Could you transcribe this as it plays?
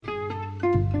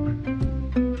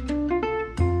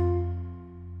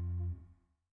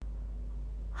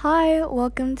Hi,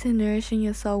 welcome to Nourishing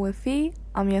Your Soul with Fee.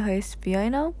 I'm your host,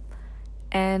 Fiona.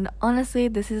 And honestly,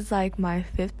 this is like my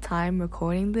 5th time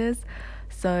recording this.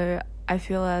 So I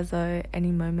feel as though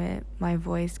any moment my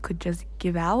voice could just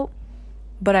give out.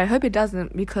 But I hope it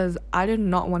doesn't because I do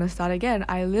not want to start again.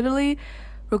 I literally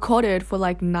recorded for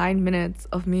like 9 minutes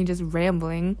of me just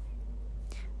rambling.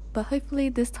 But hopefully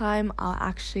this time I'll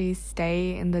actually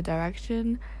stay in the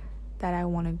direction that I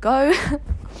want to go.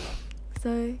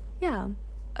 So yeah.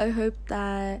 I hope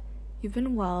that you've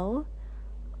been well.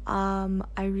 I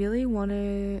really want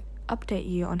to update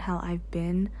you on how I've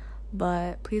been,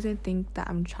 but please don't think that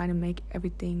I'm trying to make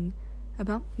everything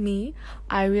about me.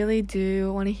 I really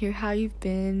do want to hear how you've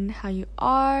been, how you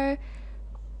are.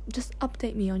 Just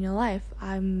update me on your life.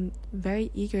 I'm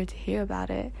very eager to hear about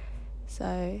it.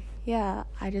 So yeah,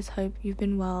 I just hope you've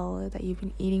been well, that you've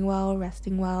been eating well,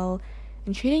 resting well,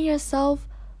 and treating yourself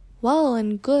well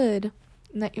and good,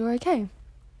 and that you're okay.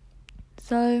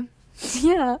 So,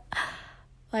 yeah,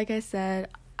 like I said,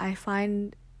 I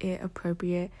find it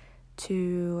appropriate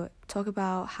to talk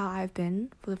about how I've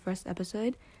been for the first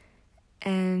episode.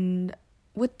 And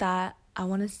with that, I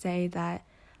want to say that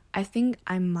I think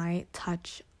I might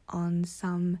touch on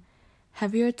some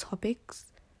heavier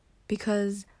topics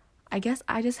because I guess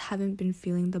I just haven't been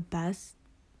feeling the best.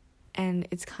 And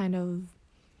it's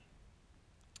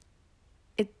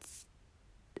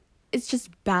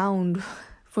just bound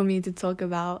for me to talk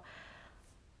about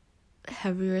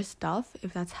heavier stuff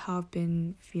if that's how I've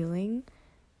been feeling,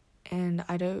 and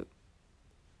I don't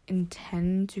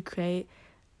intend to create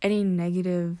any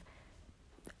negative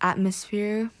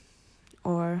atmosphere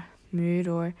or mood,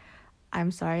 or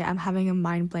I'm sorry, I'm having a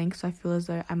mind blank, so I feel as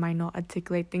though I might not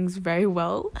articulate things very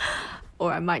well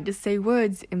or I might just say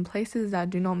words in places that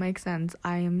do not make sense.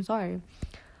 I am sorry,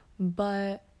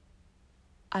 but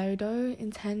I don't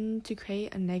intend to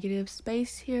create a negative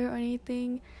space here or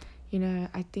anything.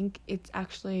 I think it's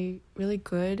actually really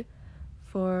good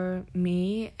for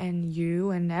me and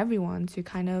you and everyone to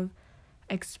kind of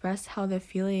express how they're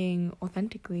feeling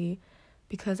authentically,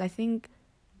 because I think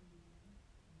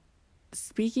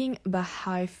speaking about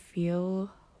how I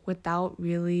feel without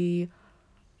really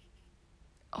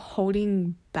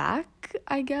holding back,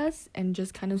 I guess, and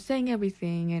just kind of saying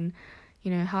everything and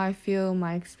how I feel,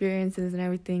 my experiences and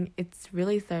everything, it's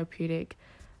really therapeutic.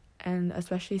 And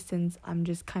especially since I'm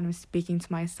just kind of speaking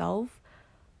to myself,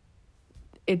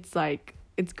 it's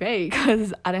great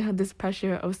because I don't have this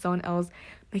pressure of someone else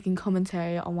making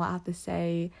commentary on what I have to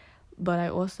say. But I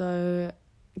also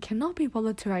cannot be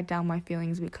bothered to write down my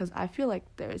feelings because I feel like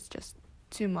there's just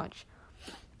too much.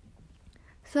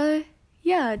 So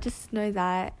yeah, just know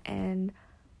that. And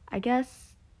I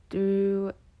guess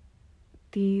through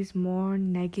these more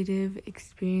negative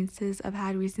experiences I've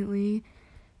had recently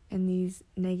and these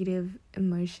negative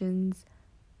emotions,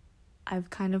 I've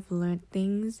kind of learned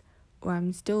things, or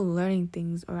I'm still learning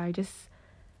things, or I just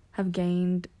have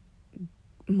gained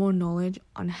more knowledge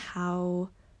on how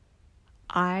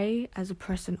I as a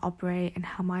person operate and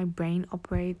how my brain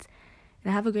operates,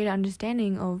 and I have a greater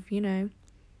understanding of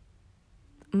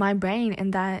my brain,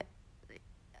 and that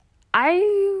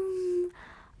I'm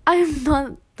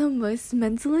not the most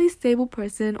mentally stable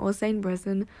person or sane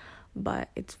person, but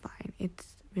it's fine.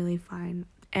 It's really fine.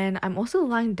 And I'm also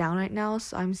lying down right now,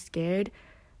 so I'm scared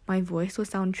my voice will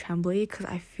sound trembly because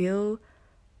I feel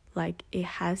like it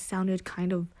has sounded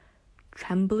kind of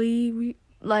trembly,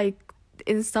 like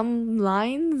in some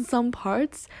lines, some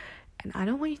parts. And I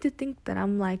don't want you to think that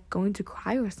I'm like going to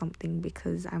cry or something,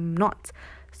 because I'm not.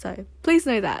 So please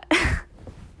know that.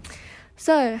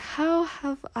 So how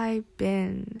have I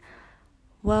been?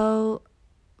 Well,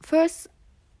 first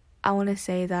I want to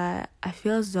say that I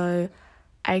feel as though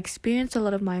I experience a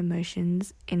lot of my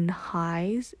emotions in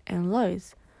highs and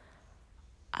lows.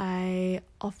 I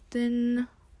often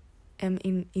am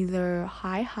in either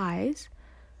high highs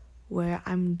where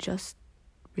I'm just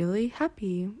really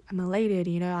happy, I'm elated,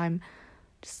 I'm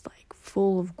just like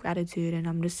full of gratitude and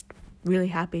I'm just really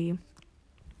happy.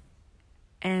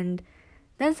 And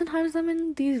then sometimes I'm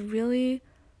in these really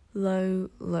low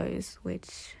lows,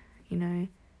 which,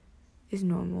 is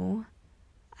normal.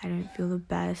 I don't feel the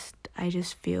best. I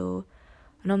just feel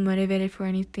not motivated for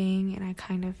anything, and I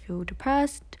kind of feel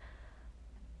depressed.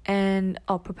 And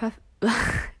what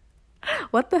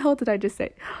the hell did I just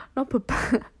say?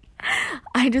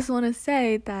 I just want to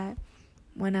say that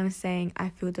when I'm saying I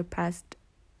feel depressed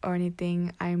or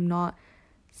anything, I'm not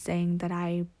saying that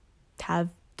I have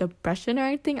depression or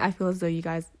anything. I feel as though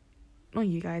I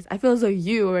feel as though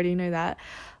you already know that,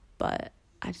 but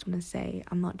I just want to say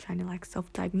I'm not trying to like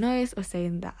self-diagnose or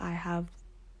saying that I have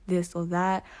this or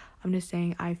that. I'm just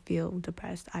saying I feel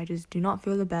depressed. I just do not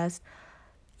feel the best.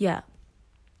 Yeah.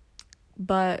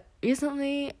 But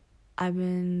recently, I've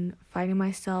been finding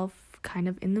myself kind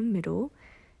of in the middle.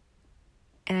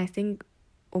 And I think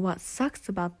what sucks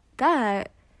about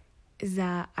that is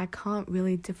that I can't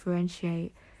really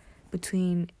differentiate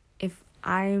between if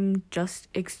I'm just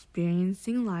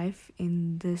experiencing life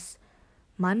in this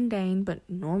mundane but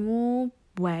normal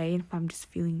way, and if I'm just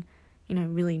feeling,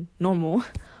 really normal,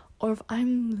 or if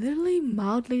I'm literally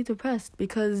mildly depressed,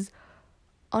 because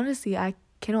honestly, I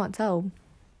cannot tell.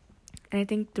 And I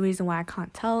think the reason why I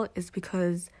can't tell is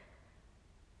because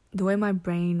the way my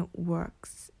brain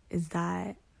works is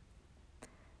that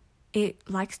it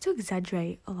likes to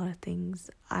exaggerate a lot of things.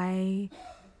 I'm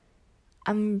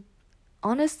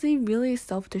honestly really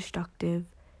self-destructive,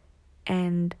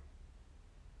 and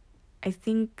I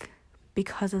think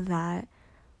because of that,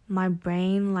 my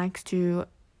brain likes to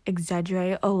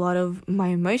exaggerate a lot of my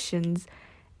emotions.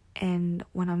 And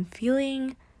when I'm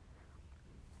feeling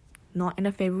not in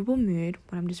a favorable mood,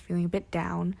 when I'm just feeling a bit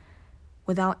down,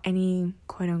 without any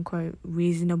quote-unquote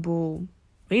reasonable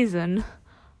reason,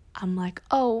 I'm like,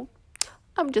 oh,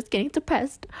 I'm just getting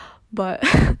depressed. But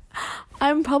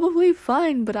I'm probably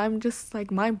fine, but I'm just like,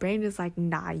 my brain is like,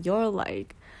 nah, you're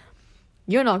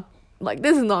not, like,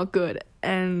 this is not good.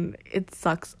 And it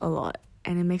sucks a lot.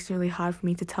 And it makes it really hard for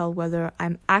me to tell whether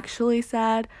I'm actually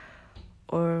sad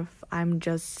or if I'm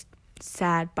just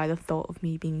sad by the thought of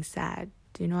me being sad.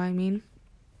 Do you know what I mean?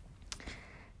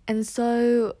 And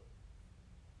so,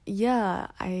 yeah,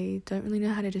 I don't really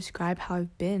know how to describe how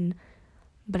I've been,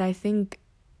 but I think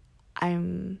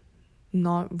I'm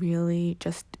not really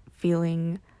just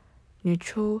feeling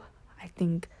neutral. I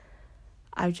think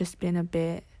I've just been a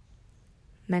bit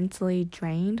mentally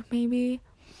drained, maybe.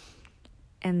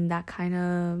 And that kind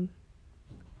of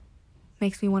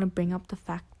makes me want to bring up the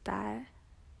fact that,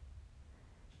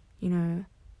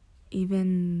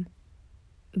 even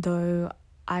though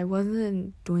I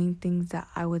wasn't doing things that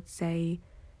I would say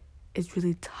is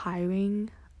really tiring,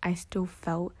 I still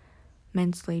felt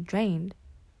mentally drained.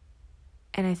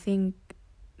 And I think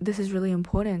this is really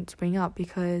important to bring up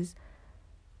because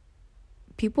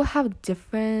people have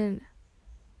different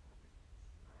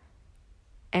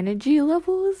energy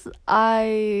levels.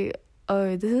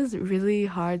 This is really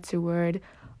hard to word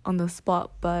on the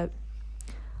spot, but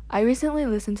I recently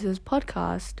listened to this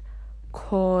podcast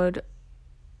called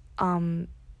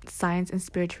Science and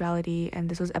Spirituality, and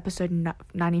this was episode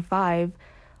 95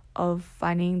 of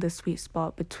finding the sweet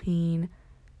spot between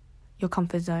your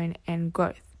comfort zone and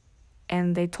growth.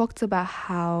 And they talked about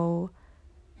how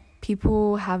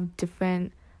people have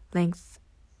different lengths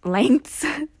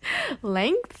that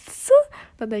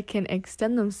they can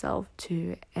extend themselves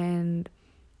to. And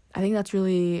I think that's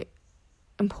really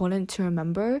important to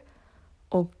remember,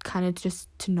 or kind of just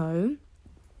to know,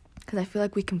 because I feel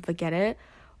like we can forget it,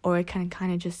 or it can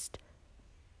kind of just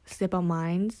slip our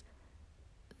minds.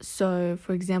 So,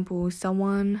 for example,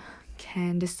 someone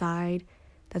can decide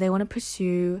that they want to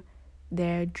pursue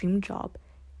their dream job,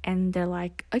 and they're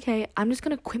like, okay, I'm just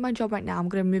going to quit my job right now. I'm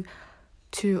going to move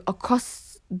to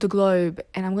across the globe,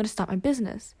 and I'm going to start my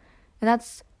business. And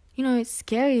that's, it's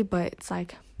scary, but it's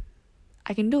like,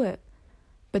 I can do it.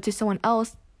 But to someone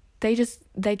else,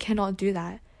 they cannot do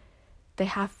that. They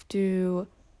have to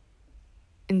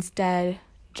instead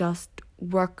just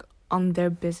work on their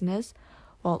business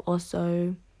while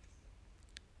also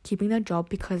keeping their job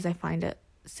because they find it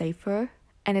safer.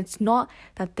 And it's not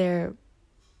that they're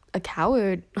a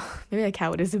coward. Maybe a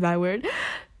coward is a bad word.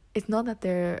 It's not that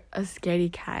they're a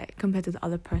scaredy cat compared to the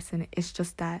other person. It's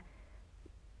just that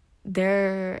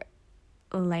their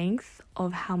length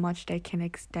of how much they can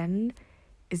extend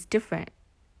is different,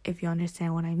 if you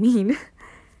understand what I mean.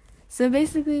 So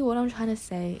basically what I'm trying to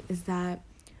say is that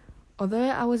although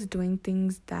I was doing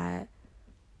things that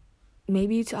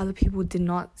maybe to other people did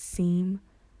not seem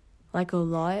like a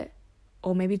lot,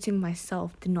 or maybe to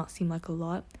myself did not seem like a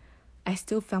lot, I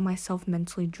still found myself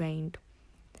mentally drained.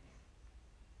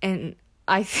 And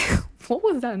what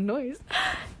was that noise?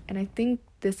 And I think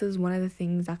this is one of the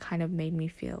things that kind of made me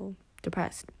feel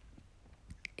depressed.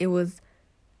 It was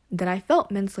that I felt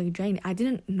mentally drained. I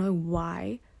didn't know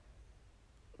why,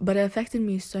 but it affected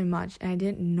me so much, and I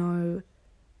didn't know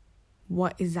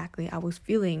what exactly I was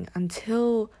feeling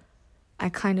until I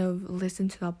kind of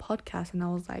listened to that podcast, and I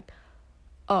was like,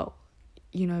 oh,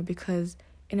 because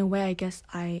in a way, I guess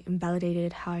I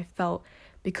invalidated how I felt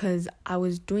because I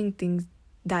was doing things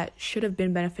that should have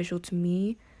been beneficial to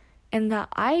me and that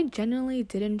I genuinely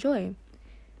did enjoy.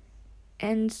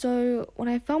 And so when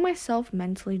I found myself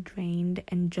mentally drained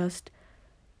and just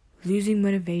losing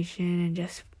motivation and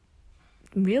just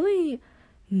really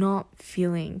not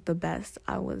feeling the best.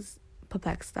 I was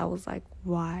perplexed. I was like,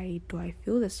 why do I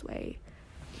feel this way?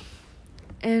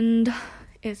 And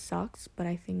it sucks, but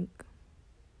I think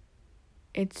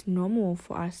it's normal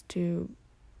for us to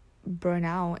burn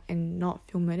out and not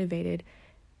feel motivated,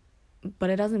 but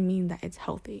it doesn't mean that it's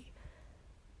healthy.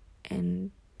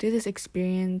 And through this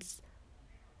experience,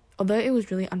 although it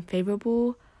was really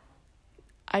unfavorable,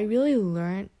 I really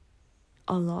learned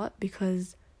a lot,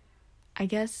 because I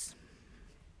guess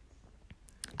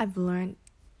I've learned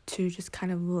to just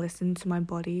kind of listen to my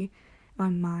body, my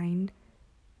mind,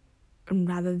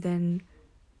 rather than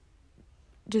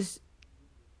just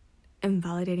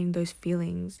invalidating those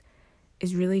feelings.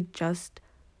 Is really just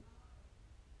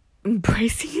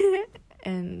embracing it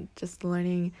and just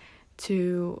learning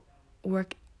to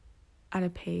work at a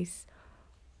pace,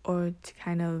 or to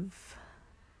kind of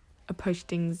approach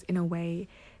things in a way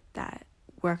that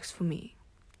works for me.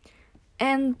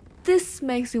 And this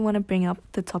makes me want to bring up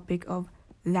the topic of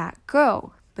that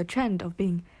girl, the trend of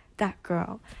being that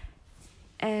girl.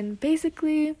 And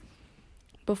basically,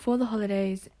 before the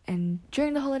holidays and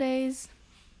during the holidays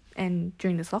and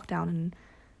during this lockdown, and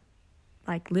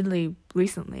like literally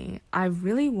recently, I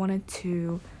really wanted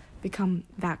to become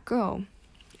that girl.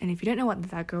 And if you don't know what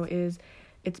that girl is,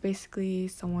 it's basically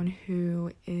someone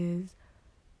who is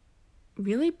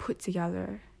really put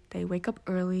together. They wake up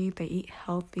early, they eat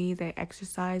healthy, they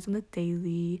exercise on the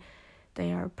daily,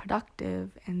 they are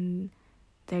productive, and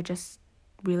they're just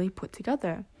really put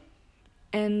together.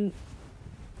 And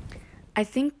I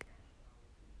think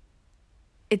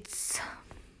it's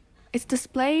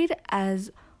displayed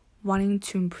as wanting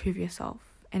to improve yourself,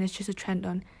 and it's just a trend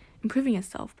on improving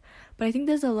yourself. But I think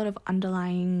there's a lot of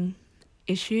underlying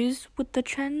issues with the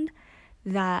trend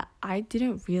that I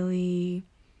didn't really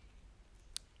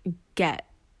get,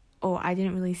 or I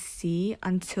didn't really see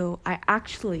until I'm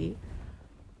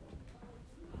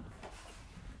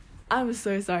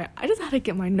so sorry. I just had to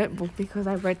get my notebook because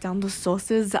I wrote down the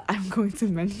sources that I'm going to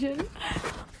mention.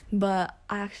 But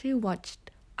I actually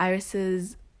watched Iris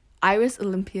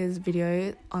Olympia's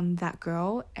video on that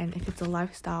girl, and if it's a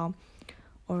lifestyle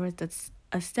or if it's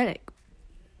aesthetic.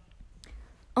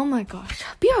 Oh my gosh.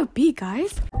 BRB,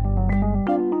 guys.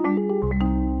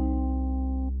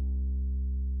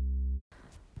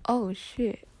 Oh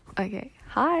shit. Okay.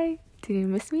 Hi. Did you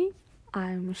miss me?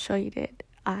 I'm sure you did.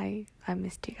 I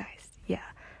missed you guys. Yeah.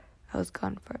 I was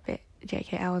gone for a bit.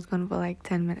 JK, I was gone for like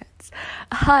 10 minutes.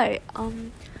 Hi.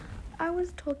 I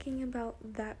was talking about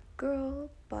That Girl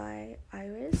by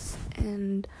Iris,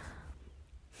 and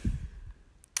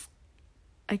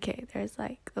okay, there's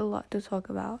like a lot to talk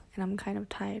about, and I'm kind of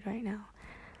tired right now.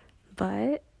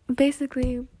 But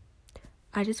basically,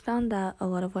 I just found that a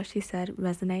lot of what she said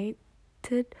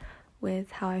resonated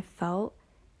with how I felt,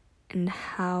 and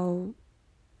how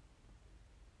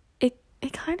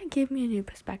it kind of gave me a new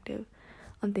perspective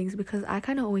on things, because I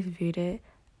kind of always viewed it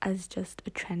as just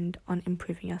a trend on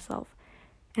improving yourself.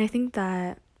 And I think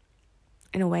that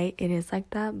in a way it is like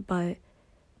that, but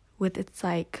with its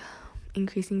like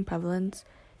increasing prevalence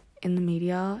in the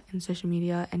media and social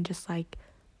media, and just like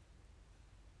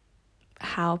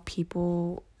how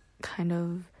people kind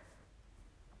of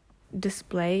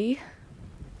display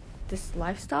this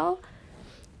lifestyle,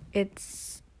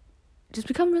 it's just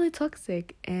become really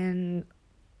toxic. And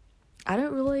I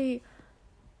don't really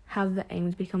have the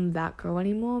aim to become that girl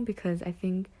anymore, because I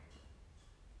think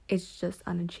it's just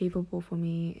unachievable for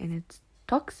me, and it's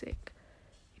toxic.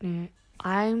 You know,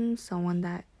 I'm someone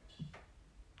that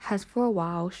has for a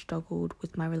while struggled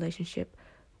with my relationship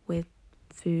with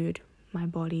food, my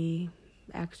body,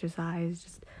 exercise,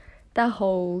 just that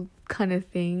whole kind of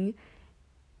thing.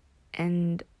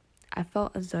 And I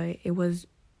felt as though it was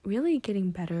really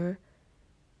getting better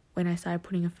when I started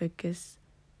putting a focus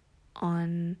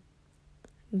on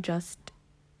just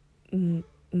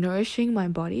nourishing my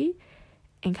body,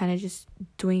 and kind of just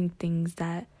doing things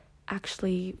that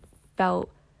actually felt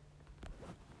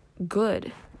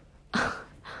good.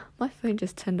 My phone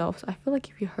just turned off, so I feel like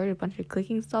if you heard a bunch of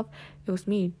clicking stuff, it was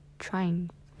me trying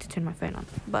to turn my phone on.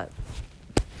 But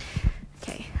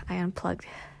okay, I unplugged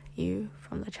you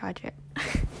from the charger.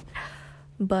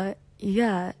 But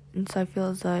yeah, and so I feel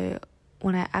as though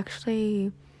when I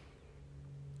actually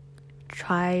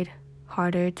tried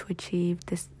harder to achieve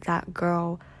that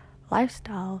girl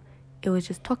lifestyle, it was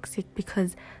just toxic,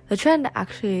 because the trend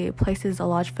actually places a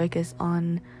large focus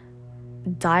on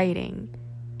dieting,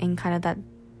 and kind of that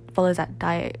follows that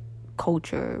diet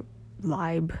culture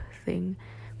vibe thing.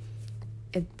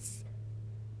 It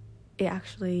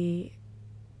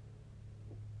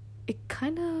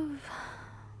kind of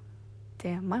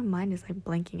Damn, my mind is like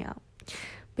blanking out.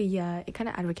 But yeah, it kind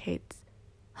of advocates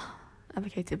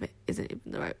isn't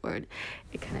even the right word.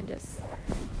 It kind of just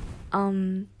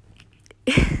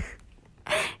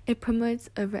it promotes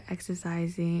over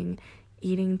exercising,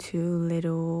 eating too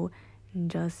little, and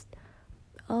just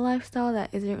a lifestyle that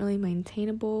isn't really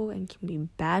maintainable and can be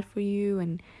bad for you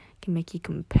and can make you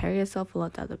compare yourself a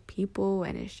lot to other people.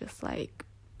 And it's just like,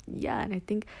 yeah. And I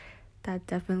think that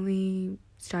definitely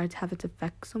started to have its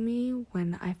effects on me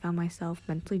when I found myself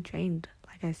mentally drained,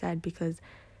 like I said, because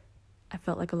I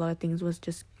felt like a lot of things was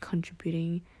just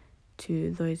contributing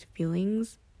to those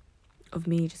feelings of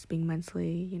me just being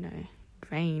mentally,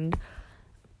 drained.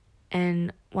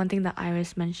 And one thing that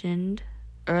Iris mentioned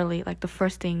early, like the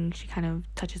first thing she kind of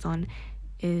touches on,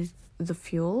 is the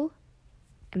fuel.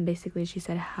 And basically she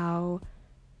said how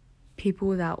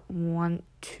people that want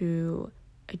to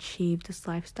achieve this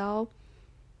lifestyle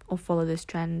or follow this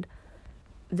trend,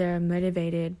 they're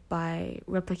motivated by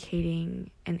replicating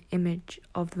an image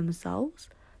of themselves,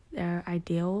 their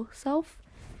ideal self.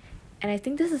 And I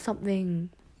think this is something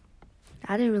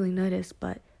I didn't really notice,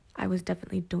 but I was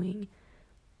definitely doing.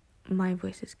 My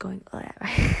voice is going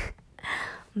right?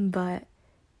 But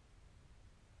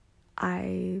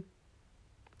I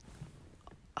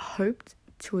hoped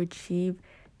to achieve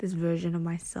this version of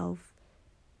myself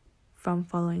from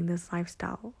following this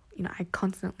lifestyle. I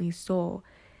constantly saw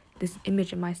this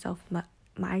image of myself, my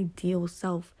ideal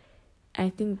self. And I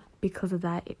think because of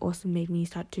that, it also made me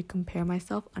start to compare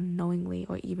myself unknowingly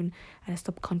or even at a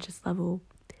subconscious level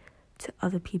to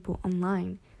other people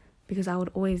online, because I would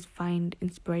always find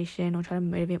inspiration or try to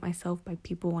motivate myself by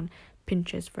people on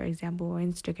Pinterest, for example, or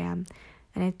Instagram.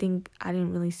 And I think I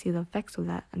didn't really see the effects of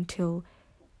that until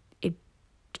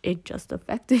it just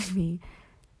affected me.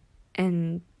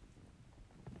 And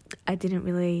I didn't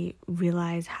really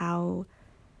realize how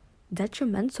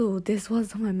detrimental this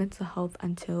was on my mental health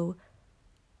until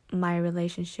my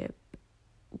relationship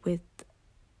with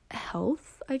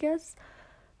health, I guess,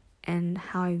 and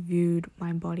how I viewed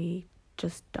my body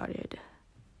just started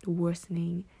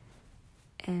worsening.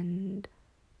 And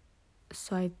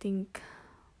so I think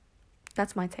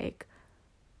that's my take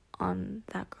on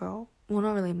that girl. Well,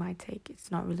 not really my take.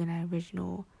 It's not really an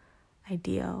original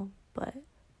idea, but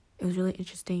it was really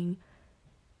interesting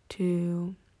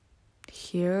to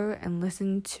hear and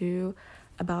listen to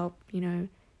about,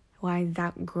 why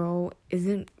that girl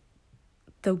isn't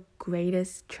the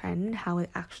greatest trend, how it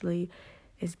actually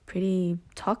is pretty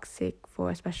toxic for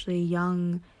especially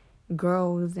young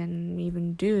girls and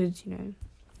even dudes,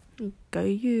 Go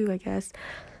you, I guess.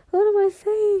 What am I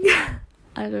saying?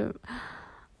 I don't...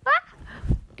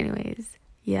 Anyways,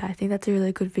 yeah, I think that's a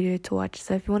really good video to watch.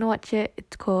 So if you want to watch it,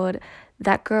 it's called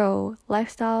That Girl,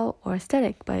 Lifestyle or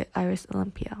Aesthetic by Iris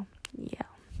Olympia. Yeah.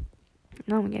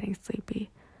 Now I'm getting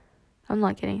sleepy. I'm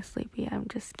not getting sleepy. I'm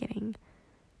getting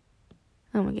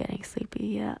sleepy,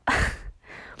 yeah.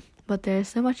 But there's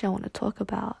so much I want to talk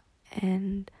about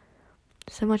and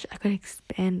so much I could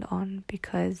expand on,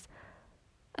 because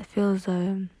I feel as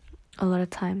though a lot of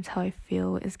times how I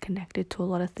feel is connected to a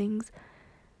lot of things.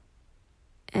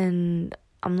 And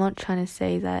I'm not trying to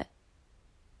say that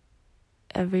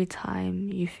every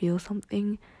time you feel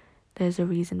something, there's a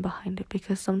reason behind it,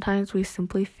 because sometimes we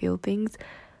simply feel things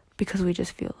because we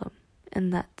just feel them,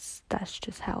 and that's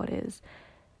just how it is.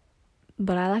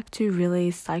 But I like to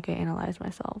really psychoanalyze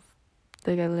myself.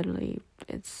 Like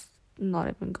it's not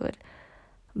even good,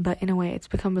 but in a way it's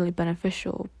become really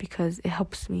beneficial because it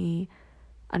helps me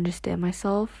understand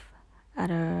myself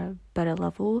at a better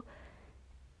level.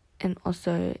 And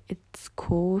also it's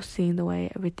cool seeing the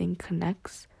way everything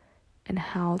connects and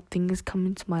how things come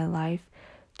into my life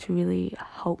to really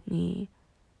help me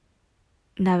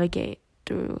navigate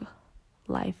through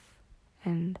life.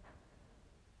 And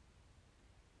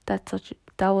that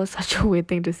was such a weird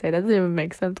thing to say. That doesn't even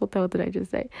make sense. What the hell did I just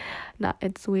say? Nah,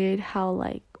 it's weird how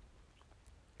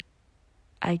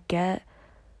I get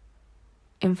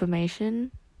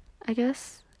information, I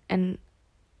guess, and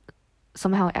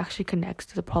somehow it actually connects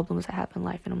to the problems I have in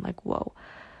life, and I'm like, whoa.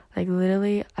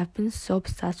 Literally, I've been so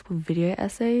obsessed with video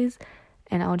essays,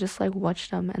 and I'll just watch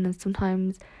them, and then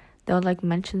sometimes they'll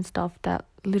mention stuff that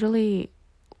literally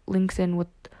links in with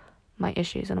my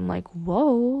issues, and I'm like,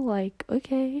 whoa,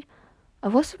 okay.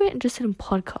 I've also been interested in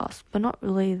podcasts, but not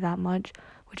really that much,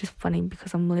 which is funny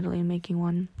because I'm literally making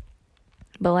one.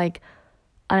 But I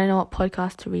don't know what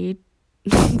podcast to read.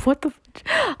 What the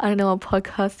I don't know what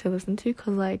podcast to listen to,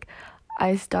 because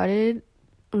I started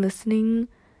listening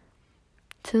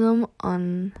to them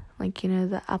on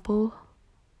the Apple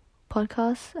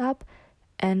podcast app,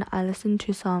 and I listened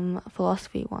to some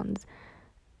philosophy ones,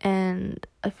 And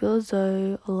I feel as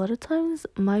though a lot of times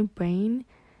my brain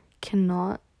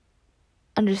cannot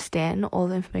understand all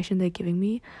the information they're giving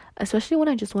me, especially when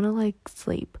I just want to like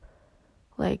sleep.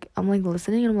 Like I'm like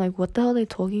listening and I'm like, what the hell are they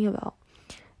talking about?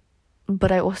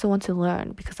 But I also want to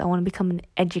learn because I want to become an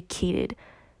educated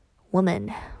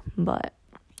woman. But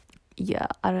yeah,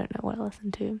 I don't know what I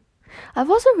listen to. I've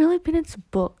also really been into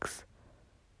books.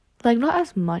 Like not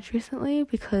as much recently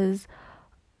because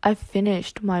I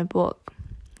finished my book,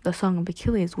 The Song of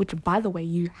Achilles, which by the way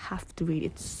you have to read.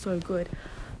 It's so good.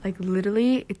 Like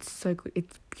literally it's so good.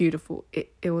 It's beautiful.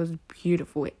 It was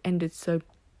beautiful. It ended so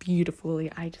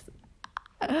beautifully.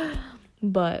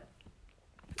 But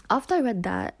after I read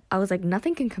that, I was like,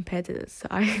 nothing can compare to this. So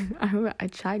I remember I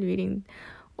tried reading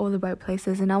All the Right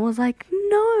Places and I was like,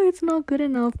 no, it's not good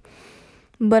enough.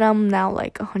 But I'm now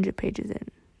like 100 pages in,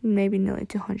 maybe nearly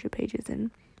 200 pages in.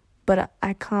 But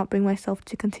I can't bring myself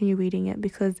to continue reading it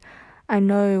because I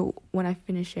know when I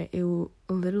finish it, it will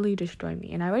literally destroy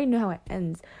me. And I already know how it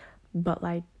ends, but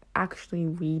like actually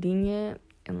reading it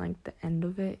and like the end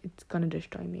of it, it's gonna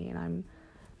destroy me. And I'm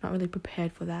not really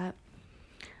prepared for that.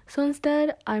 So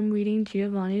instead, I'm reading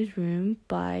Giovanni's Room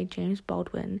by James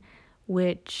Baldwin,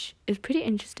 which is pretty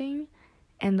interesting.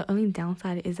 And the only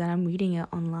downside is that I'm reading it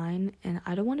online and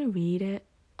I don't want to read it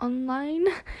online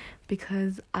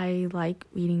because I like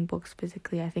reading books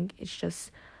physically. I think it's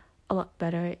just a lot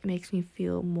better. It makes me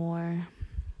feel more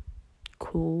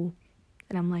cool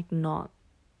and I'm like not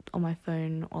on my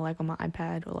phone or like on my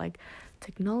iPad or like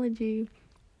technology.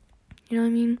 You know what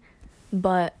I mean?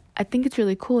 But I think it's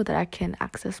really cool that I can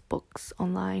access books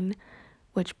online,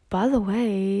 which by the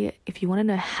way, if you want to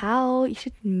know how, you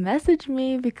should message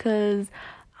me because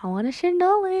I want to share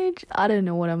knowledge. I don't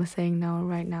know what I'm saying now.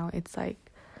 Right now it's like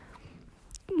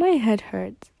my head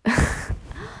hurts.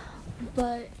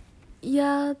 But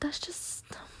yeah, that's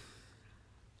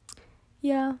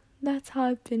how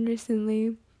I've been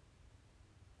recently.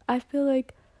 I feel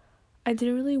like I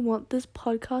didn't really want this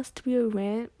podcast to be a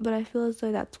rant, but I feel as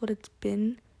though that's what it's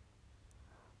been.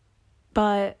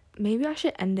 But maybe I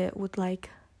should end it with like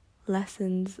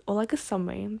lessons or like a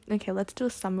summary. Okay, let's do a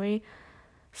summary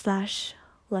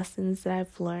 / lessons that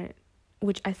I've learned,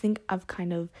 which I think I've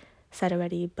kind of said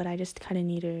already, but I just kind of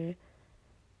need to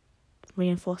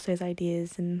reinforce those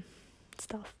ideas and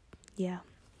stuff. Yeah.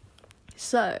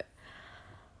 So,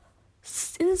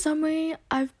 in summary,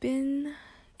 I've been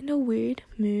in a weird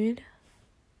mood.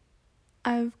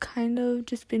 I've kind of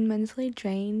just been mentally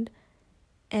drained,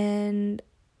 and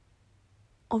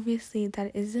obviously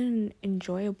that isn't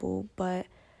enjoyable, but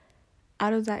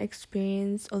out of that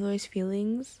experience, all those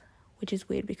feelings, which is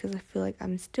weird because I feel like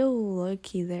I'm still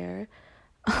low-key there,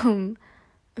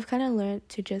 I've kind of learned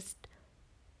to just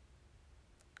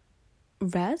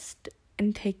rest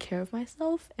and take care of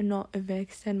myself and not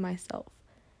overextend myself.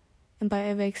 And by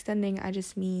overextending, I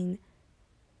just mean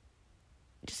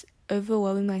just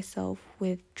overwhelming myself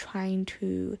with trying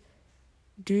to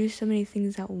do so many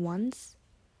things at once.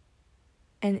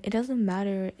 And it doesn't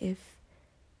matter if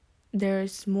there are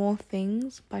small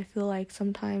things, but I feel like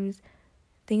sometimes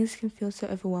things can feel so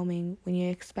overwhelming when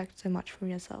you expect so much from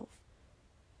yourself.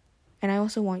 And I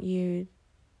also want you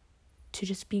to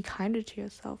just be kinder to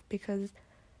yourself because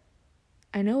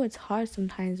I know it's hard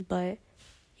sometimes, but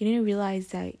you need to realize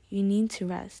that you need to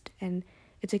rest. And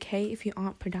it's okay if you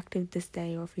aren't productive this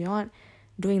day or if you aren't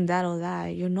doing that or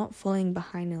that. You're not falling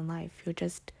behind in life. You're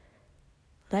just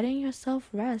letting yourself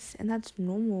rest, and that's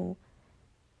normal.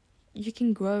 You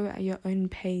can grow at your own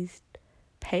pace,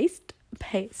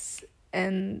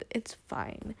 and it's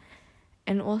fine.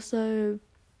 And also,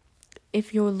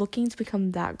 if you're looking to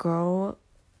become that girl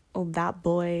or that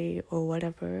boy or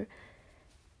whatever,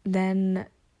 then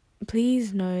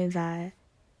please know that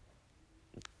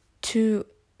to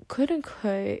quote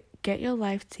unquote get your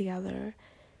life together,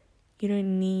 you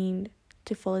don't need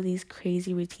to follow these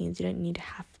crazy routines. You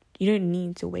don't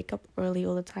need to wake up early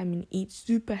all the time and eat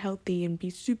super healthy and be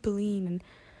super lean. And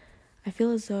I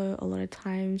feel as though a lot of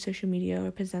times social media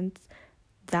represents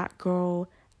that girl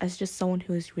as just someone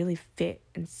who is really fit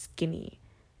and skinny.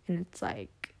 And it's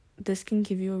like, this can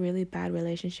give you a really bad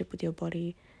relationship with your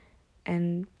body.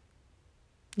 And,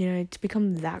 you know, to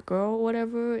become that girl or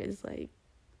whatever is like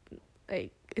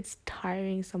it's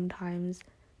tiring sometimes.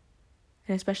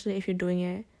 And especially if you're doing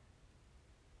it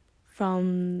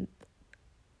from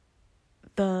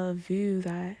the view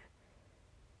that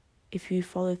if you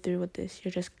follow through with this,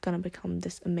 you're just gonna become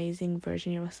this amazing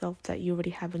version of yourself that you already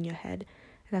have in your head.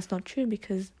 And that's not true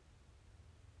because,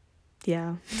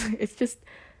 yeah, it's just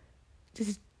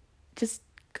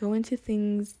go into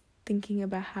things thinking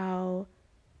about how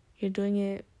you're doing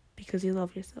it because you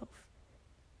love yourself.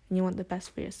 and you want the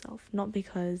best for yourself, not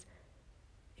because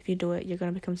if you do it, you're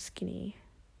going to become skinny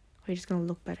or you're just going to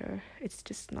look better. It's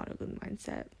just not a good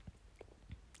mindset.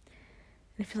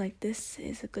 And I feel like this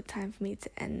is a good time for me to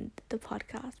end the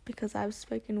podcast because I've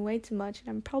spoken way too much and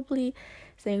I'm probably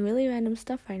saying really random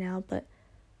stuff right now, but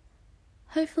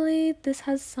hopefully this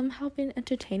has somehow been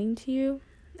entertaining to you.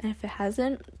 And if it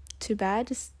hasn't, too bad.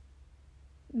 Just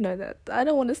know that I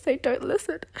don't want to say don't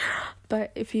listen,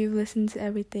 but if you've listened to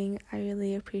everything, I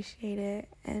really appreciate it.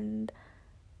 And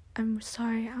I'm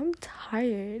sorry, I'm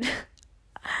tired.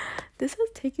 This has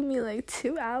taken me like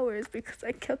 2 hours because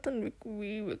I kept on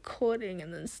re-recording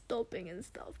and then stopping and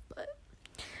stuff. But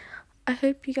I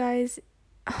hope you guys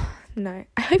I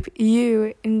hope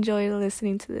you enjoy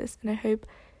listening to this, and I hope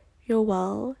you're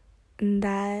well, and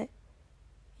that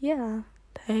I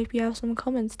hope you have some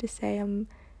comments to say. I'm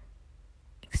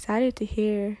excited to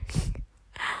hear.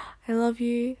 I love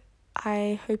you.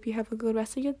 I hope you have a good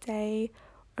rest of your day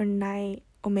or night,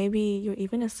 or maybe you're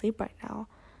even asleep right now.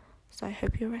 So I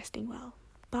hope you're resting well.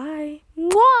 Bye.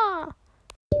 Mwah!